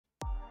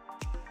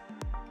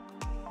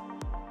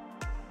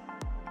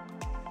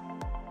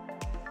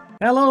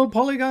Hello,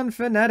 Polygon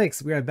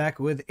fanatics! We are back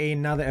with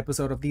another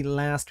episode of the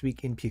last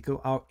week in PECO,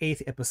 our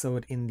 8th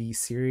episode in the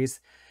series.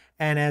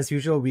 And as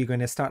usual, we're going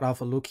to start off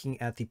looking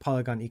at the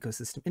Polygon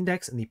Ecosystem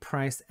Index and the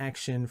price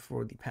action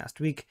for the past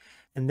week.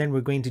 And then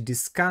we're going to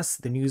discuss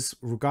the news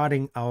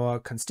regarding our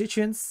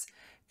constituents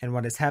and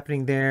what is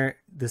happening there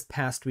this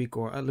past week,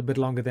 or a little bit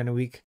longer than a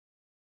week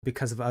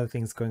because of other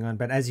things going on.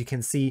 But as you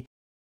can see,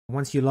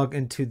 once you log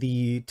into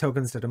the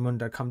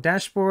tokens.𝕉𝕠𝕉𝕠𝕉.com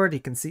dashboard, you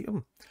can see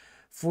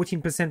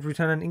 14%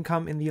 return on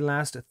income in the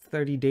last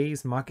 30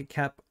 days. Market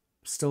cap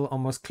still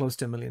almost close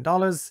to $1 million.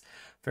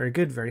 Very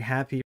good, very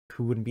happy.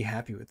 Who wouldn't be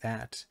happy with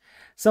that?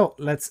 So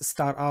let's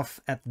start off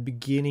at the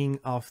beginning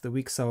of the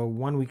week. So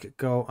 1 week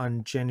ago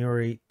on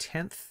January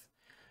 10th,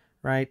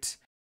 right?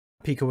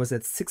 PECO was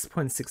at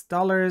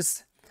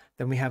 $6.6.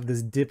 Then we have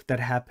this dip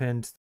that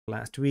happened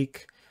last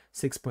week,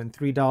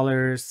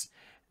 $6.3.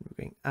 We're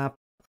going up,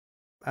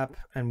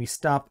 and we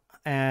stop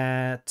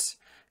at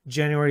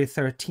January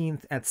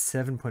 13th at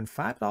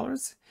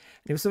 $7.5.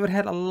 And so it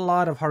had a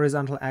lot of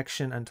horizontal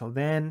action until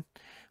then,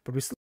 but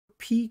we're still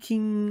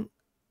peaking,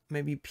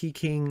 maybe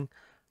peaking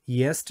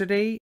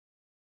yesterday.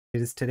 It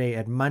is today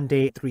at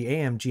Monday, 3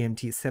 a.m.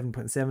 GMT,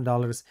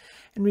 $7.7.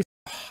 And we're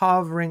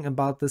hovering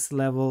about this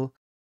level.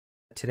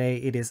 Today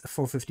it is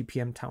 4:50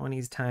 p.m.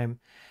 Taiwanese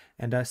time,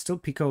 and still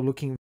PECO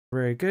looking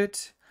very good.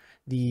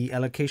 The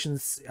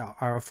allocations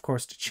are of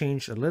course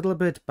changed a little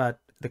bit, but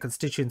the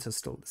constituents are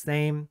still the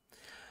same.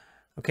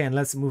 Okay, and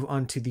let's move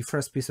on to the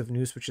first piece of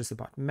news, which is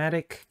about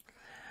MATIC.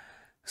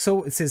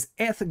 So it says,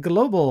 ETH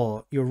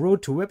Global, your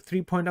road to Web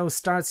 3.0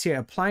 starts here.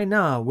 Apply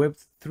now,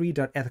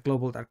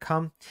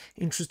 web3.ethglobal.com.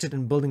 Interested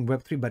in building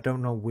Web3 but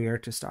don't know where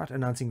to start?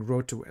 Announcing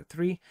Road to Web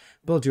 3.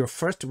 Build your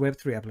first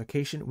Web3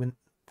 application, win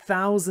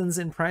thousands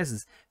in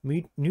prizes.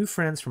 Meet new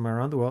friends from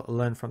around the world,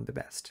 learn from the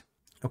best.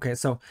 Okay,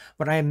 so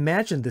what I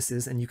imagine this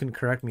is, and you can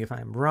correct me if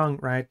I'm wrong,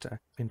 right?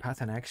 In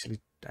Python, actually,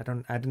 I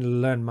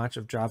didn't learn much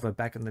of Java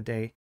back in the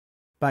day.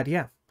 But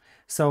yeah,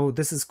 so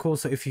this is cool.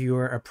 So if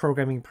you're a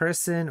programming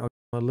person or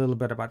a little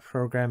bit about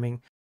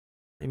programming,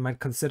 you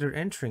might consider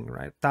entering,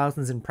 right?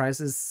 Thousands in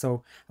prizes.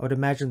 So I would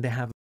imagine they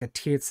have a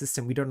tiered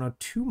system. We don't know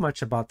too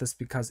much about this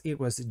because it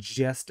was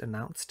just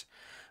announced,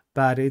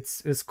 but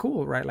it's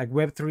cool, right? Like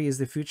Web3 is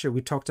the future. We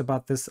talked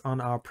about this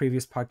on our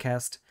previous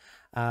podcast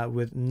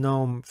with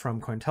 𝕉𝕠𝕝 from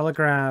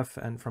Cointelegraph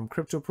and from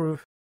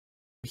CryptoProof.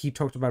 He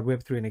talked about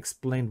Web3 and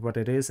explained what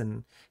it is.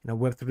 And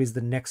Web3 is the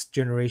next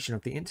generation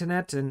of the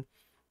internet, and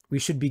we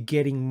should be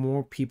getting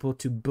more people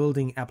to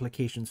building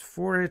applications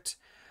for it.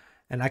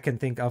 And I can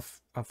think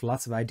of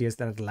lots of ideas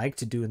that I'd like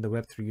to do in the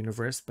Web3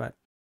 universe. But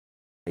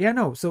yeah,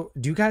 no. So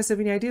do you guys have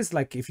any ideas?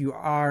 Like if you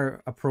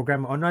are a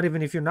programmer, or not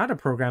even if you're not a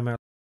programmer,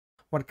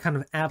 what kind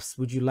of apps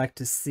would you like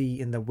to see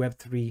in the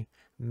Web3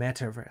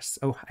 metaverse?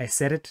 Oh, I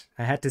said it.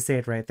 I had to say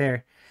it right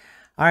there.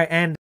 All right,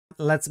 and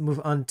let's move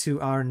on to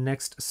our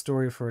next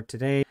story for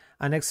today.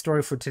 Our next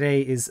story for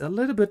today is a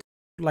little bit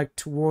like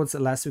towards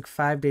last week,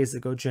 5 days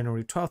ago,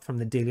 January 12th, from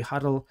the Daily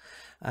Huddle,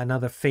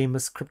 another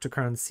famous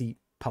cryptocurrency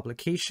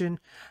publication.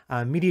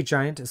 Media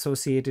giant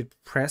Associated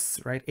Press,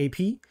 right,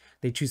 AP,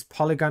 they choose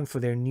Polygon for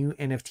their new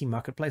NFT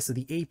marketplace. So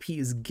the AP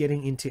is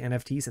getting into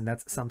NFTs, and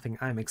that's something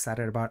I'm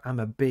excited about.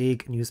 I'm a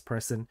big news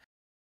person,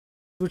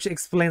 which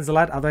explains a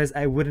lot. Otherwise,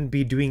 I wouldn't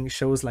be doing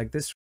shows like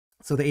this.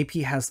 So the AP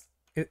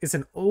it's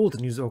an old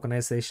news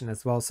organization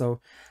as well. So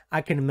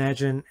I can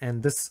imagine,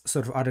 and this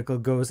sort of article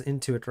goes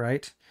into it,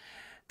 right,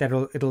 that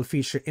it'll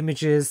feature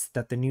images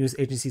that the news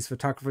agency's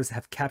photographers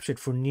have captured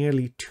for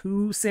nearly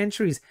 2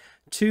 centuries,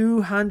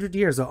 200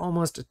 years, or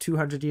almost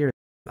 200 years.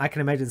 I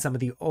can imagine some of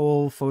the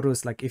old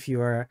photos, like if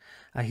you are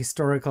a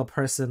historical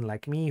person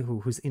like me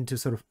who's into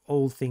sort of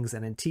old things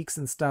and antiques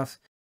and stuff,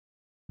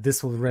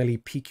 this will really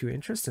pique your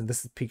interest, and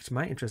this has piqued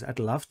my interest. I'd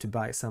love to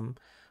buy some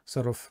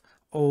sort of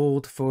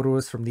old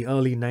photos from the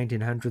early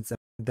 1900s.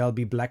 They'll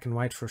be black and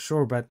white for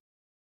sure, but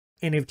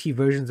NFT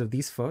versions of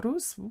these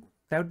photos,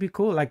 that would be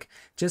cool. Like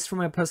just for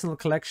my personal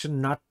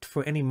collection, not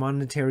for any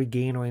monetary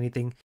gain or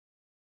anything.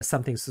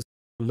 Something to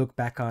look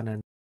back on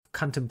and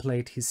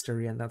contemplate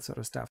history and that sort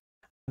of stuff.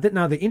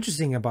 Now, the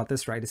interesting about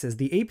this, right, it says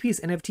the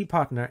AP's NFT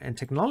partner and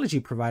technology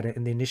provider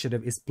in the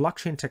initiative is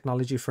blockchain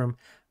technology firm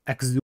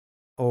XOOA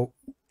or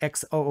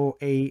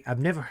XOOA. I've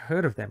never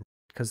heard of them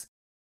because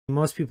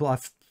most people are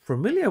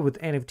familiar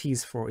with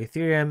NFTs for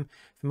Ethereum,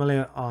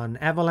 familiar on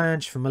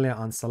Avalanche, familiar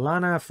on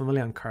Solana,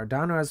 familiar on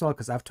Cardano as well,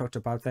 because I've talked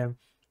about them.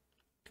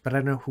 But I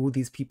don't know who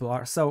these people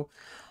are. So,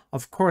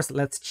 of course,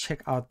 let's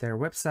check out their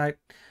website.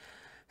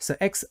 So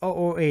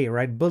XOOA,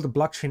 right, build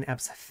blockchain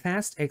apps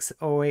fast.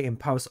 XOOA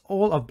empowers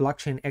all of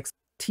blockchain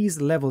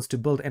XT's levels to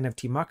build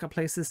NFT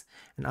marketplaces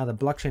and other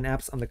blockchain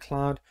apps on the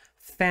cloud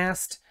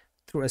fast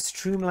through a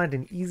streamlined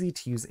and easy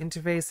to use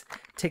interface.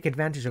 Take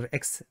advantage of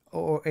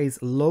XOOA's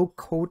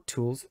low-code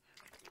tools,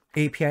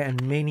 API,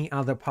 and many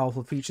other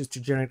powerful features to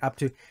generate up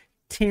to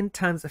 10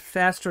 times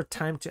faster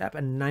time to app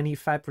and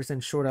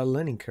 95% shorter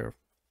learning curve.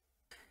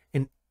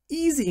 In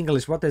easy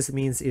English, what this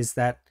means is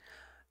that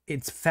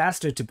it's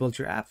faster to build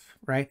your app,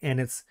 right? And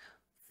it's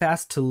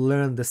fast to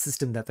learn the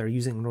system that they're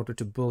using in order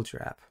to build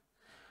your app,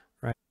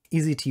 right?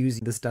 Easy to use.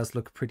 This does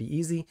look pretty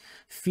easy.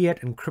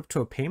 Fiat and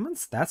crypto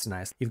payments, that's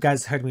nice. You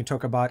guys heard me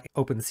talk about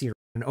OpenSea,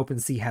 and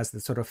OpenSea has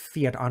this sort of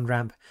fiat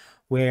on-ramp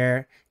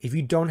where if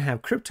you don't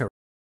have crypto,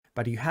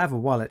 but you have a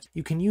wallet,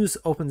 you can use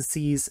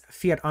OpenSea's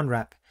fiat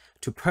on-ramp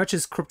to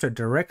purchase crypto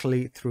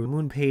directly through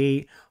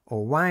MoonPay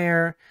or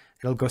Wire.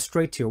 It'll go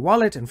straight to your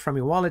wallet, and from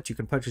your wallet, you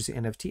can purchase your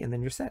NFT, and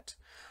then you're set.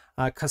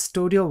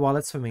 Custodial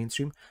wallets for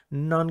mainstream,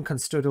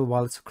 non-custodial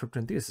wallets for crypto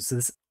enthusiasts. So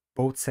this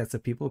both sets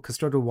of people.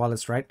 Custodial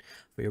wallets, right?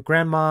 For your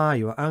grandma,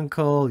 your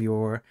uncle,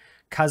 your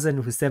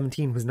cousin who's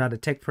 17, who's not a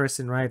tech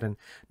person, right? And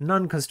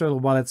non-custodial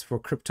wallets for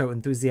crypto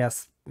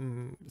enthusiasts,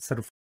 sort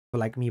of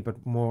like me,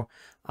 but more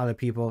other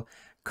people.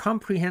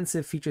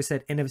 Comprehensive feature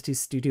set, NFT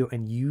Studio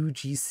and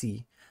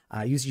UGC.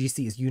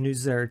 UGC is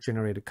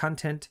user-generated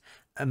content.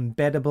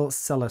 Embeddable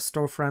seller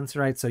storefronts,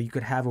 right? So you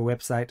could have a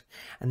website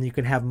and you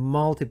can have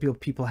multiple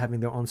people having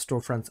their own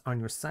storefronts on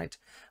your site.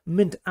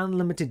 Mint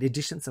unlimited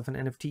editions of an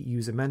NFT,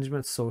 user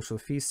management, social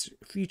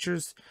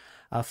features,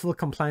 full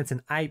compliance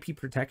and IP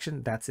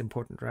protection. That's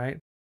important, right?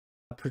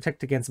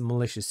 Protect against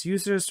malicious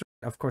users.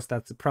 Of course,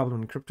 that's a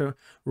problem in crypto.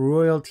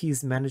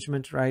 Royalties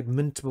management, right?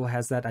 Mintable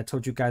has that. I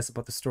told you guys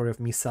about the story of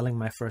me selling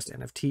my first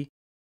NFT.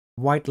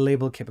 White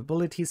label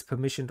capabilities,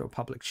 permissioned or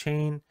public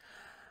chain.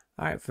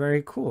 All right,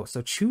 very cool.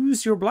 So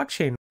choose your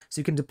blockchain. So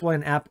you can deploy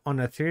an app on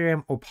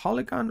Ethereum or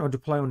Polygon or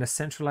deploy on a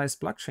centralized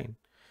blockchain.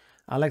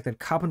 I like that.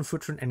 Carbon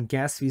footprint and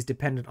gas fees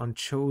dependent on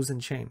chosen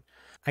chain.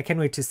 I can't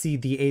wait to see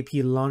the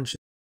AP launch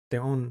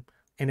their own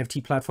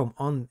NFT platform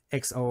on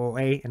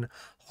XOOA, and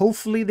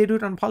hopefully they do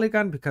it on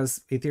Polygon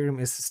because Ethereum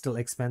is still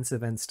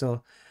expensive and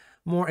still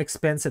more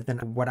expensive than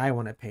what I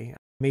want to pay.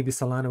 Maybe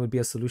Solana would be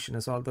a solution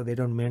as well, though they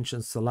don't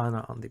mention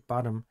Solana on the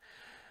bottom.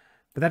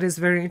 But that is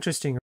very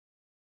interesting.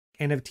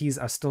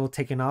 NFTs are still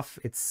taking off.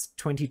 It's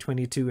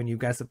 2022, and you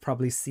guys have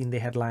probably seen the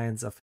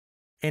headlines of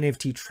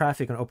NFT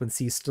traffic on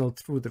OpenSea still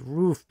through the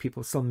roof.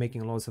 People still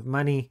making loads of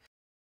money.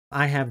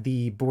 I have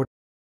the board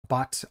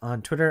bot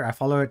on Twitter. I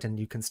follow it, and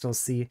you can still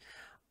see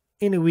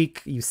in a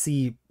week, you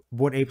see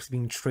Bored Apes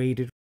being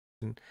traded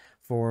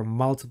for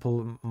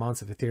multiple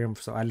amounts of Ethereum,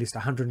 so at least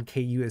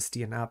 100k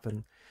USD and up,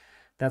 and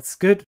that's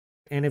good.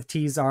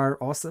 NFTs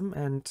are awesome,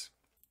 and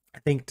I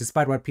think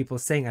despite what people are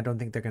saying, I don't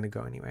think they're going to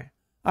go anywhere.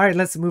 All right,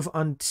 let's move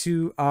on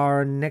to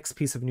our next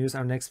piece of news.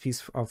 Our next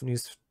piece of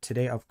news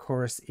today, of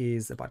course,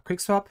 is about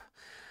QuickSwap.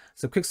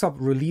 So QuickSwap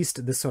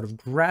released this sort of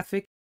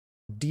graphic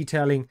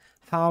detailing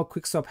how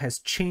QuickSwap has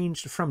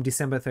changed from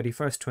December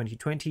 31st,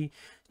 2020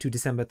 to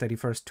December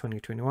 31st,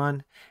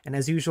 2021. And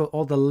as usual,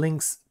 all the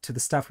links to the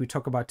stuff we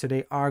talk about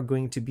today are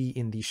going to be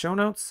in the show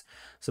notes.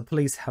 So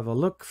please have a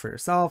look for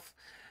yourself.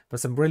 But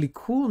some really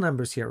cool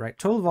numbers here, right?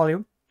 Total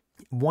volume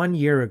 1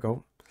 year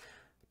ago,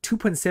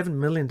 $2.7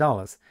 million.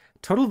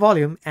 Total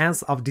volume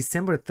as of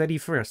December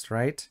 31st,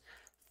 right?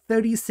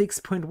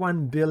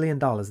 $36.1 billion.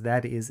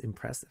 That is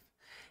impressive.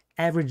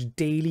 Average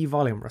daily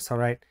volume, so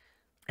right?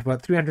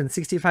 About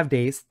 365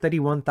 days,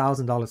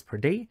 $31,000 per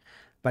day.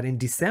 But in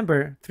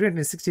December,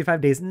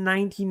 365 days,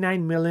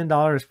 $99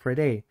 million per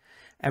day.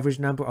 Average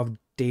number of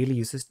daily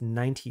users,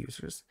 90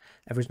 users.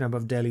 Average number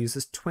of daily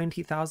users,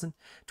 20,000.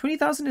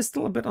 20,000 is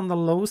still a bit on the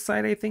low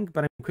side, I think,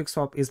 but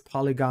QuickSwap is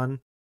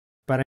Polygon.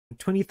 But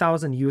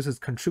 20,000 users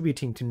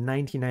contributing to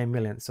 99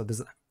 million. So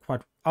there's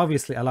quite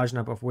obviously a large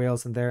number of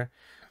whales in there.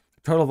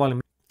 Total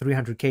volume,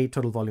 300K,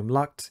 total volume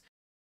locked.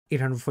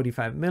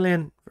 845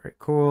 million, very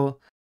cool.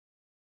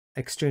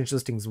 Exchange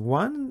listings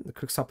 1. The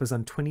QuickSwap is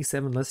on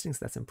 27 listings.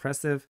 That's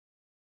impressive.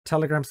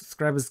 Telegram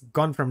subscribers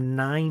gone from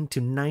 9 to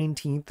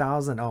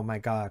 19,000. Oh my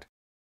God.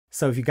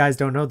 So if you guys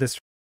don't know this,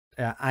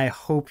 I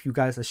hope you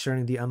guys are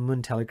sharing the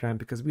𝕰𝕠𝕝 Telegram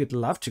because we'd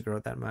love to grow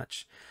that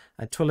much.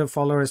 Twitter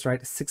followers,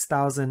 right?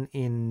 6,000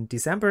 in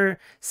December,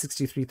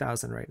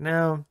 63,000 right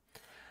now.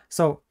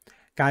 So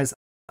guys,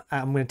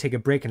 I'm going to take a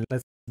break and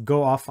let's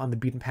go off on the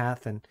beaten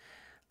path. And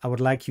I would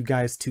like you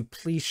guys to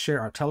please share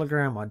our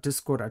Telegram, our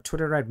Discord, our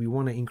Twitter, right? We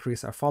want to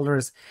increase our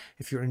followers.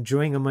 If you're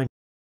enjoying 𝕰𝕠𝕝,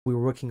 we're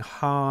working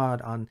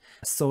hard on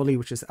Soli,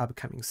 which is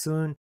upcoming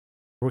soon.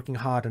 Working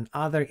hard on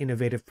other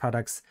innovative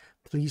products.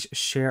 Please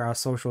share our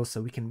socials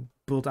so we can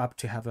build up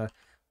to have a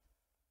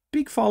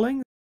big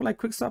following like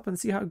QuickSwap and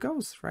see how it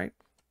goes, right?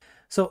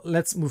 So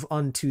let's move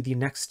on to the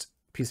next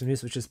piece of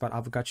news, which is about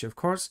Aavegotchi, of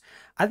course.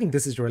 I think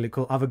this is really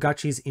cool.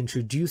 Aavegotchi is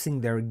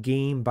introducing their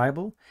game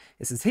Bible.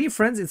 It says, hey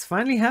friends, it's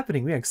finally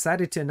happening. We're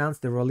excited to announce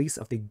the release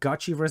of the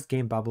Gotchiverse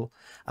Game Bible,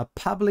 a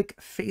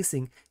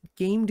public-facing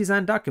game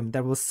design document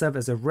that will serve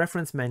as a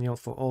reference manual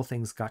for all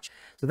things Gotchi.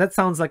 So that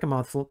sounds like a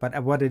mouthful,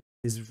 but what it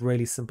is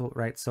really simple,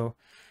 right? So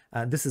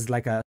this is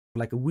like a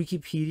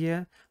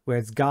Wikipedia where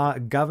it's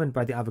governed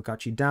by the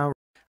Aavegotchi DAO.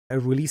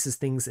 It releases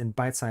things in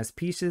bite-sized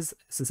pieces.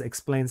 This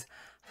explains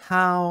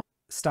how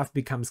stuff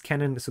becomes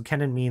canon. So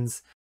canon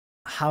means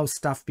how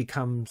stuff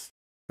becomes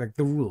like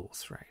the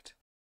rules, right?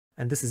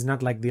 And this is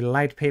not like the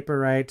light paper,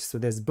 right? So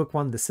there's book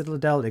 1, The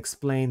Citadel,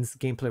 explains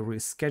gameplay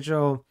release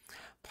schedule,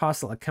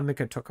 Parcel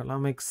Alchemica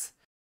tokenomics,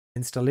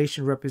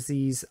 installation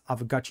recipes,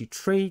 Aavegotchi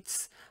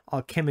traits,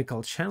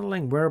 alchemical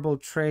channeling, wearable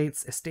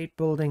traits, estate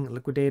building,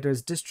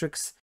 liquidators,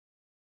 districts,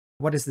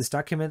 What is this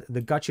document?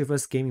 The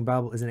Gotchiverse Gaming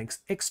Bible is an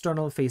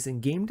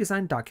external-facing game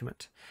design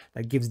document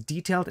that gives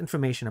detailed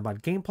information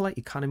about gameplay,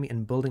 economy,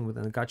 and building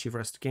within the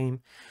Gotchiverse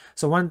game.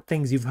 So one of the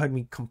things you've heard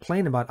me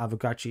complain about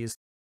Aavegotchi is,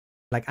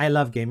 like, I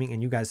love gaming,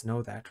 and you guys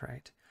know that,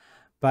 right?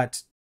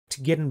 But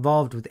to get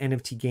involved with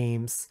NFT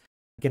games,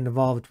 get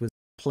involved with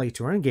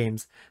play-to-earn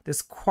games,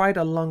 there's quite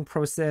a long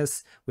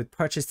process with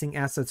purchasing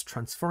assets,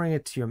 transferring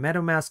it to your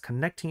MetaMask,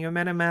 connecting your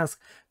MetaMask,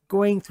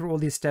 going through all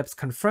these steps,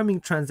 confirming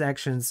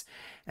transactions,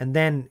 and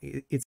then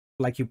it's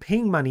like you're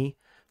paying money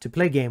to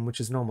play a game, which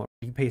is normal.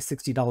 You pay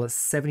 $60,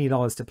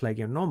 $70 to play a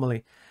game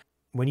normally.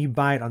 When you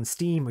buy it on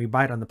Steam or you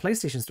buy it on the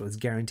PlayStation Store, it's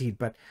guaranteed.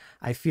 But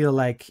I feel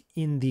like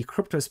in the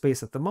crypto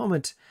space at the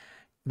moment,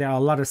 there are a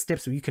lot of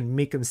steps where you can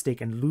make a mistake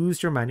and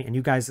lose your money. And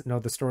you guys know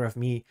the story of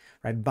me,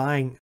 right?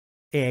 Buying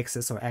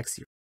AXS or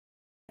Axie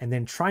and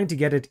then trying to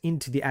get it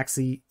into the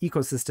Axie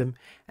ecosystem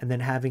and then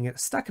having it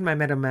stuck in my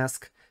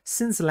MetaMask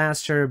since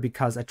last year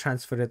because I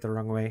transferred it the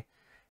wrong way.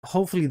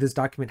 Hopefully this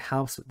document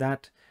helps with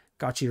that.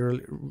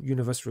 Gotchi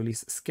Universe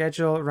release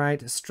schedule,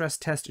 right? Stress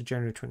test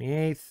January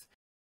 28th.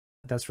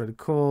 That's really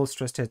cool.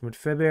 Stress test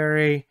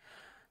mid-February.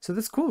 So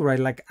that's cool, right?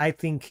 Like, I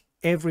think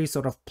every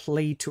sort of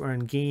play to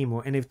earn game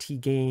or NFT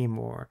game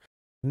or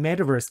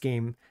metaverse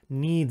game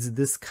needs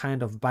this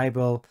kind of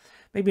Bible,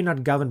 maybe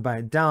not governed by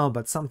a DAO,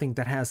 but something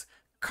that has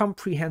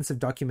comprehensive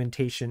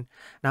documentation.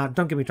 Now,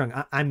 don't get me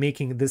wrong, I'm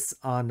making this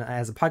on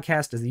as a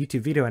podcast, as a YouTube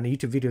video, and the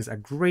YouTube videos are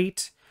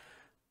great,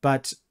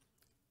 but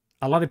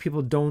a lot of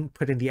people don't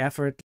put in the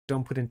effort,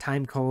 don't put in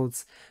time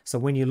codes. So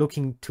when you're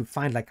looking to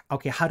find like,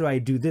 okay, how do I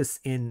do this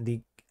in the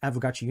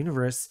Aavegotchi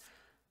universe?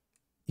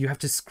 You have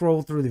to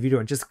scroll through the video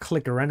and just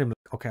click randomly.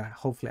 Okay,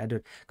 hopefully I do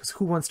it. Because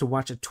who wants to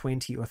watch a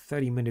 20 or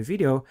 30-minute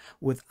video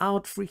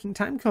without freaking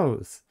time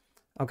codes?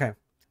 Okay,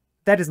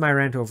 that is my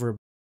rant over.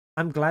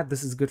 I'm glad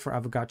this is good for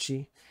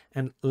Aavegotchi.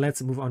 And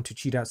let's move on to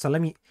QiDao. So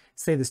let me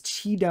say this,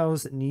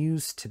 QiDao's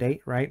news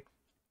today, right?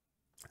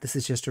 This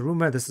is just a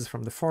rumor. This is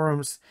from the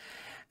forums.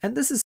 And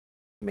this is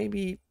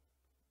maybe,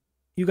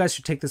 you guys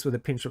should take this with a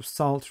pinch of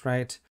salt,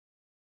 right?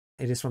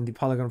 It is from the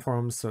Polygon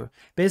forums. So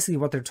basically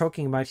what they're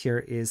talking about here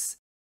is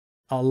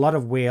a lot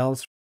of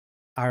whales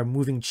are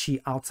moving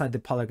Qi outside the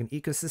Polygon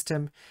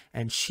ecosystem.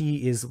 And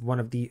Qi is one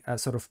of the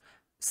sort of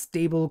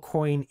stable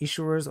coin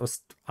issuers or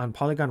on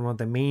Polygon, one of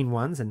the main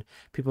ones. And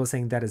people are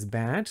saying that is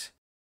bad.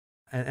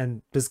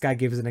 And this guy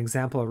gives an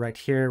example right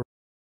here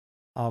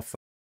of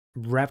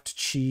wrapped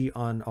Qi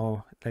on,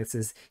 oh, it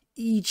says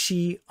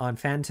eQi on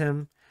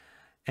Phantom.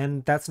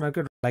 And that's not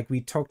good. Like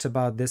we talked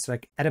about this,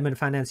 like Edelman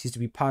Finance used to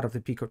be part of the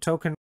PECO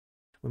token.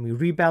 When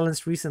we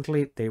rebalanced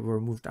recently, they were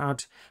moved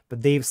out,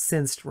 but they've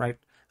since, right,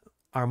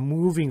 are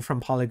moving from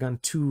Polygon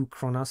to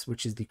Kronos,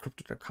 which is the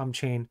crypto.com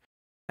chain.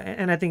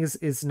 And I think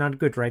it's not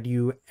good, right?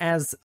 You,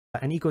 as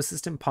an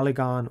ecosystem,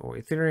 Polygon or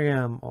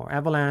Ethereum or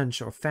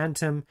Avalanche or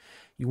Phantom,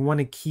 you want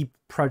to keep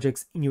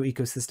projects in your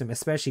ecosystem,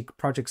 especially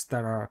projects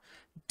that are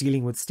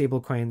dealing with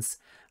stablecoins,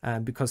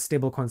 because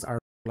stablecoins are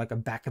like a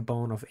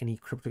backbone of any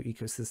crypto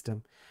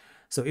ecosystem.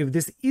 So if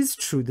this is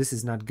true, this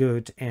is not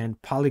good.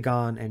 And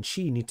Polygon and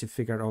Qi need to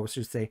figure out, or I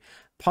should say,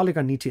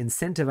 Polygon need to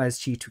incentivize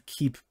Qi to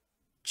keep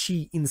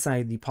Qi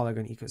inside the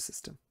Polygon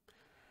ecosystem.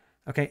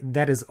 Okay,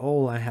 that is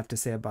all I have to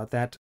say about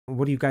that.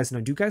 What do you guys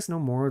know? Do you guys know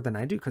more than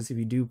I do? Because if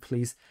you do,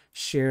 please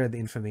share the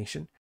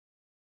information.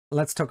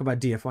 Let's talk about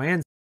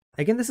DFYN.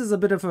 Again, this is a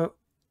bit of a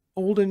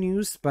older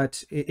news,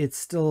 but it's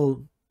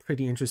still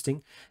pretty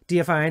interesting.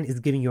 DFYN is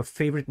giving your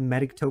favorite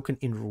MATIC token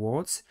in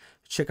rewards.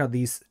 Check out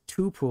these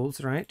two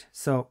pools, right?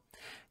 So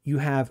you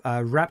have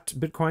wrapped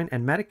Bitcoin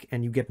and MATIC,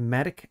 and you get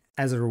MATIC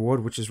as a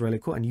reward, which is really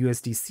cool, and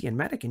USDC and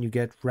MATIC, and you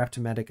get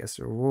wrapped MATIC as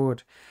a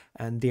reward,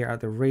 and there are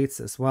the rates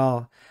as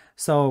well.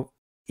 So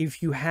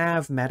if you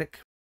have MATIC,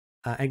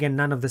 again,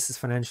 none of this is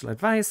financial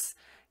advice,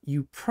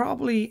 you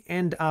probably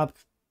end up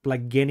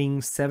like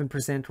getting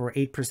 7% or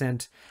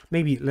 8%,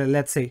 maybe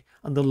let's say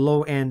on the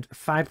low end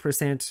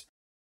 5%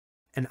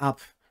 and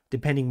up,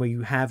 depending where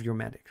you have your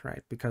MATIC,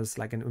 right? Because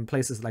like in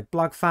places like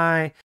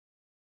BlockFi,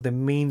 the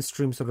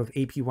mainstream sort of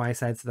APY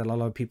sites that a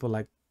lot of people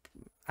like,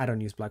 I don't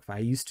use BlockFi, I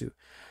used to,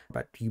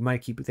 but you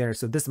might keep it there.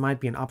 So this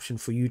might be an option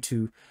for you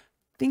to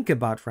think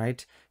about,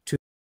 right? To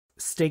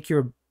stake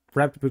your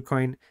wrapped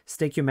Bitcoin,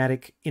 stake your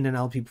MATIC in an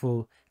LP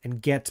pool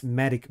and get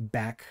MATIC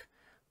back,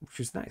 which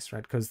is nice,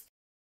 right? Because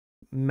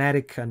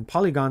MATIC and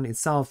Polygon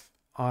itself,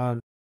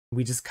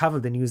 we just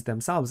covered the news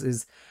themselves,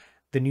 is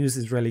the news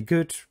is really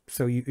good.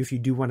 So if you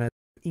do want to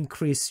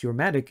increase your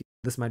MATIC,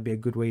 this might be a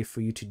good way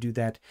for you to do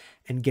that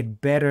and get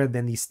better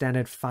than the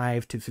standard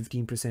 5 to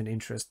 15%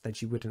 interest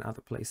that you would in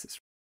other places.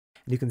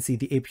 And you can see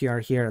the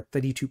APR here at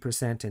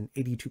 32% and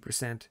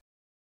 82%,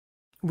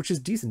 which is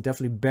decent,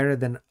 definitely better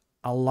than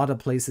a lot of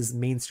places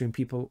mainstream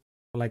people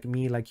like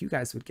me, like you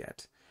guys would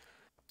get.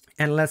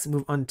 And let's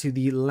move on to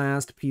the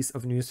last piece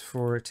of news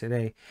for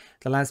today.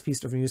 The last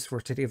piece of news for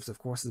today, of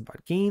course, is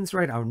about Gains,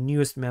 right? Our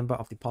newest member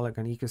of the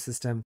Polygon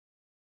ecosystem.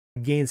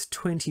 Gains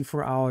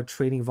 24-hour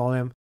trading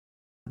volume.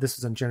 This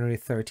was on January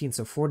 13th,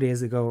 so 4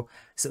 days ago.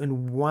 So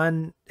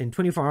in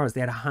 24 hours,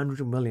 they had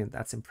 100 million.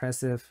 That's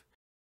impressive.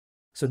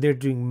 So they're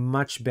doing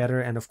much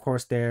better. And of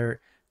course, their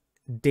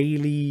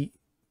daily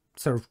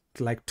sort of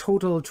like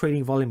total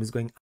trading volume is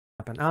going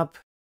up and up.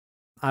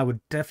 I would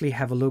definitely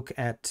have a look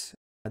at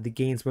the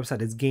Gains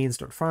website. It's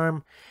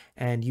gains.farm,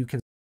 and you can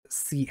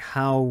see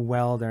how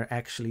well they're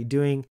actually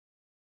doing.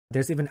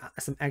 There's even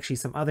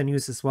some other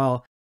news as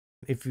well.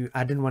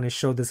 I didn't want to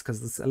show this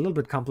because it's a little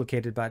bit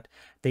complicated, but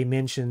they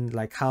mentioned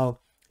like how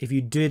if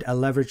you did a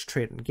leverage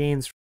trade in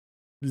Gains,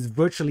 there's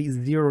virtually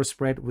zero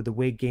spread with the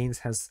way Gains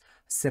has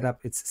set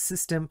up its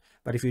system.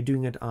 But if you're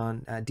doing it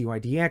on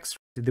DYDX,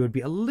 there would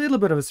be a little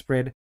bit of a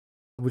spread,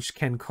 which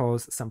can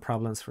cause some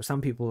problems for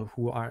some people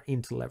who are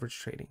into leverage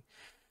trading.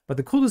 But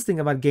the coolest thing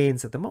about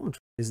Gains at the moment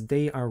is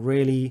they are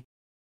really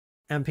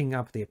amping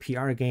up their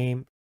PR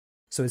game.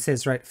 So it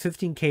says, right,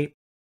 15K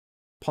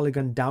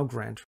Polygon DAO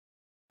grant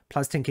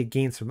plus 10K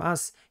gains from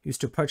us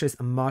used to purchase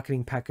a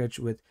marketing package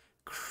with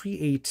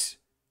QiDao.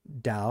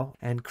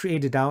 And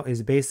QiDao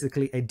is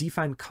basically a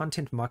DFYN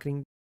content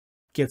marketing,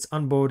 gets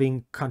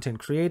onboarding content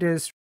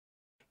creators,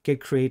 get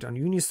create on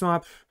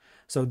Uniswap.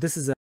 So this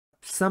is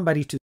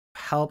somebody to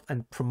help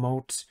and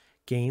promote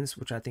Gains,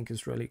 which I think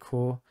is really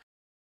cool.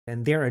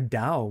 And they're a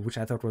DAO, which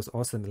I thought was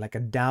awesome, like a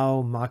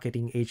DAO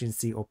marketing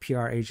agency or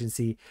PR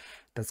agency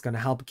that's going to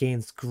help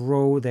Gains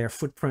grow their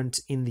footprint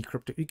in the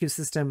crypto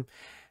ecosystem.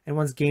 And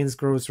once Gains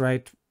grows,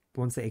 right,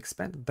 once they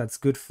expand, that's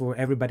good for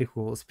everybody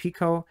who holds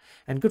PECO,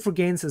 and good for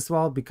Gains as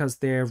well, because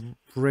they're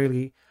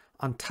really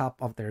on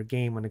top of their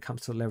game when it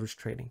comes to leverage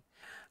trading.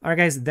 All right,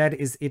 guys, that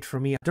is it for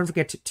me. Don't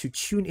forget to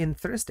tune in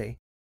Thursday.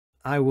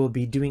 I will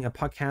be doing a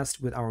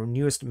podcast with our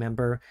newest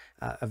member,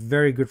 a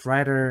very good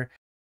writer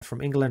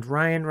from England,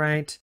 Ryan,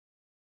 right?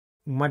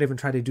 We might even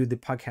try to do the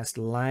podcast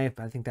live,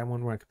 but I think that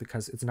won't work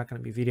because it's not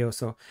going to be video.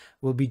 So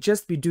we'll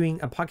just be doing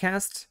a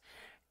podcast,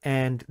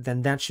 and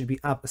then that should be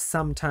up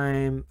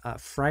sometime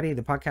Friday,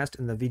 the podcast,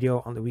 and the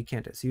video on the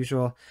weekend as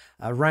usual.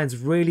 Ryan's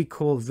really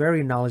cool,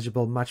 very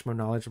knowledgeable, much more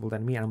knowledgeable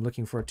than me. I'm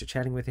looking forward to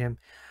chatting with him.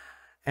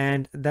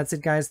 And that's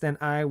it, guys. Then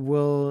I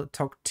will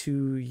talk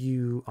to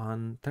you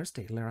on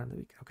Thursday later on in the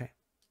week. Okay,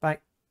 bye.